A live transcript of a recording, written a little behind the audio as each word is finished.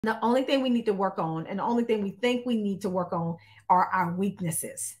The only thing we need to work on, and the only thing we think we need to work on, are our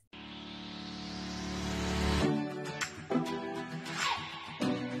weaknesses.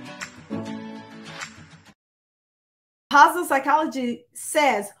 Positive psychology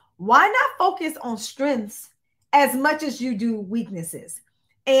says, why not focus on strengths as much as you do weaknesses?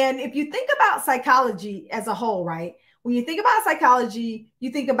 And if you think about psychology as a whole, right? When you think about psychology,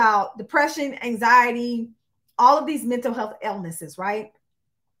 you think about depression, anxiety, all of these mental health illnesses, right?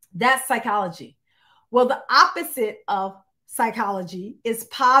 That's psychology. Well, the opposite of psychology is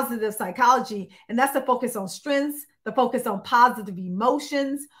positive psychology, and that's the focus on strengths, the focus on positive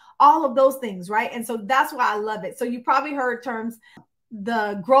emotions, all of those things, right? And so that's why I love it. So you probably heard terms,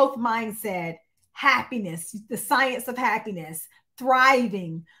 the growth mindset, happiness, the science of happiness,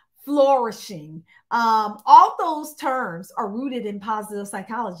 thriving, flourishing. All those terms are rooted in positive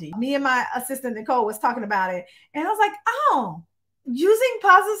psychology. Me and my assistant, Nicole, was talking about it, and I was like, oh, using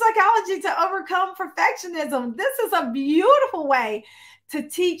positive psychology to overcome perfectionism. This is a beautiful way to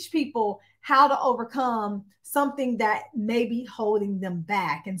teach people how to overcome something that may be holding them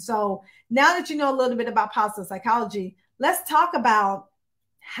back. And so now that you know a little bit about positive psychology, let's talk about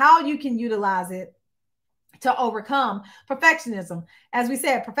how you can utilize it to overcome perfectionism. As we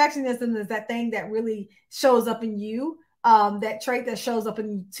said, perfectionism is that thing that really shows up in you, that trait that shows up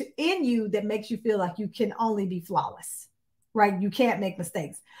in you that makes you feel like you can only be flawless, right? You can't make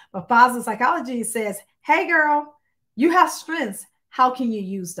mistakes. But positive psychology says, hey, girl, you have strengths. How can you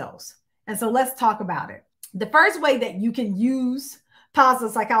use those? And so let's talk about it. The first way that you can use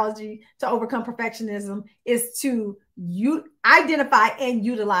positive psychology to overcome perfectionism is to identify and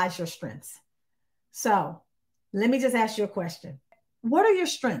utilize your strengths. So let me just ask you a question. What are your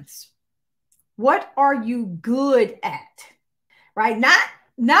strengths? What are you good at? Right?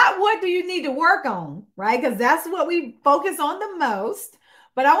 Not what do you need to work on, right? Because that's what we focus on the most.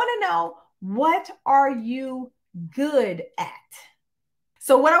 But I want to know, what are you good at?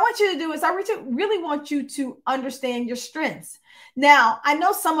 So what I want you to do is I really want you to understand your strengths. Now, I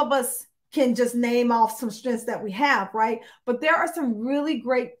know some of us can just name off some strengths that we have, right? But there are some really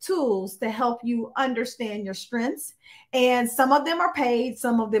great tools to help you understand your strengths. And some of them are paid,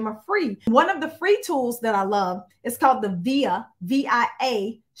 some of them are free. One of the free tools that I love is called the VIA,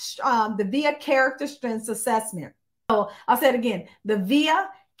 V-I-A, the VIA Character Strengths Assessment. So I'll say it again, the VIA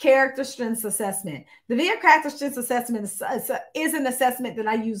Character Strengths Assessment. The VIA Character Strengths Assessment is an assessment that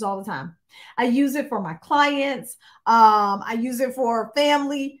I use all the time. I use it for my clients. I use it for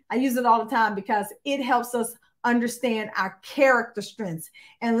family. I use it all the time because it helps us understand our character strengths.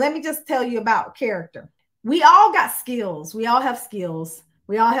 And let me just tell you about character. We all got skills. We all have skills.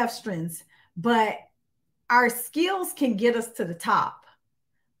 We all have strengths, but our skills can get us to the top,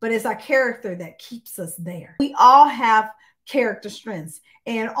 but it's our character that keeps us there. We all have character strengths.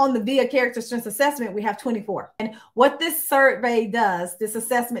 And on the VIA Character Strengths Assessment, we have 24. And what this survey does, this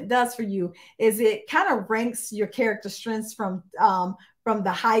assessment does for you, is it kind of ranks your character strengths from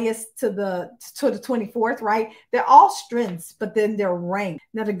the highest to the 24th, right? They're all strengths, but then they're ranked.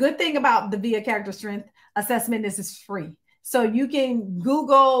 Now, the good thing about the VIA Character Strength Assessment is it's free. So you can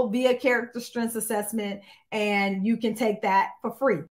Google VIA Character Strengths Assessment and you can take that for free.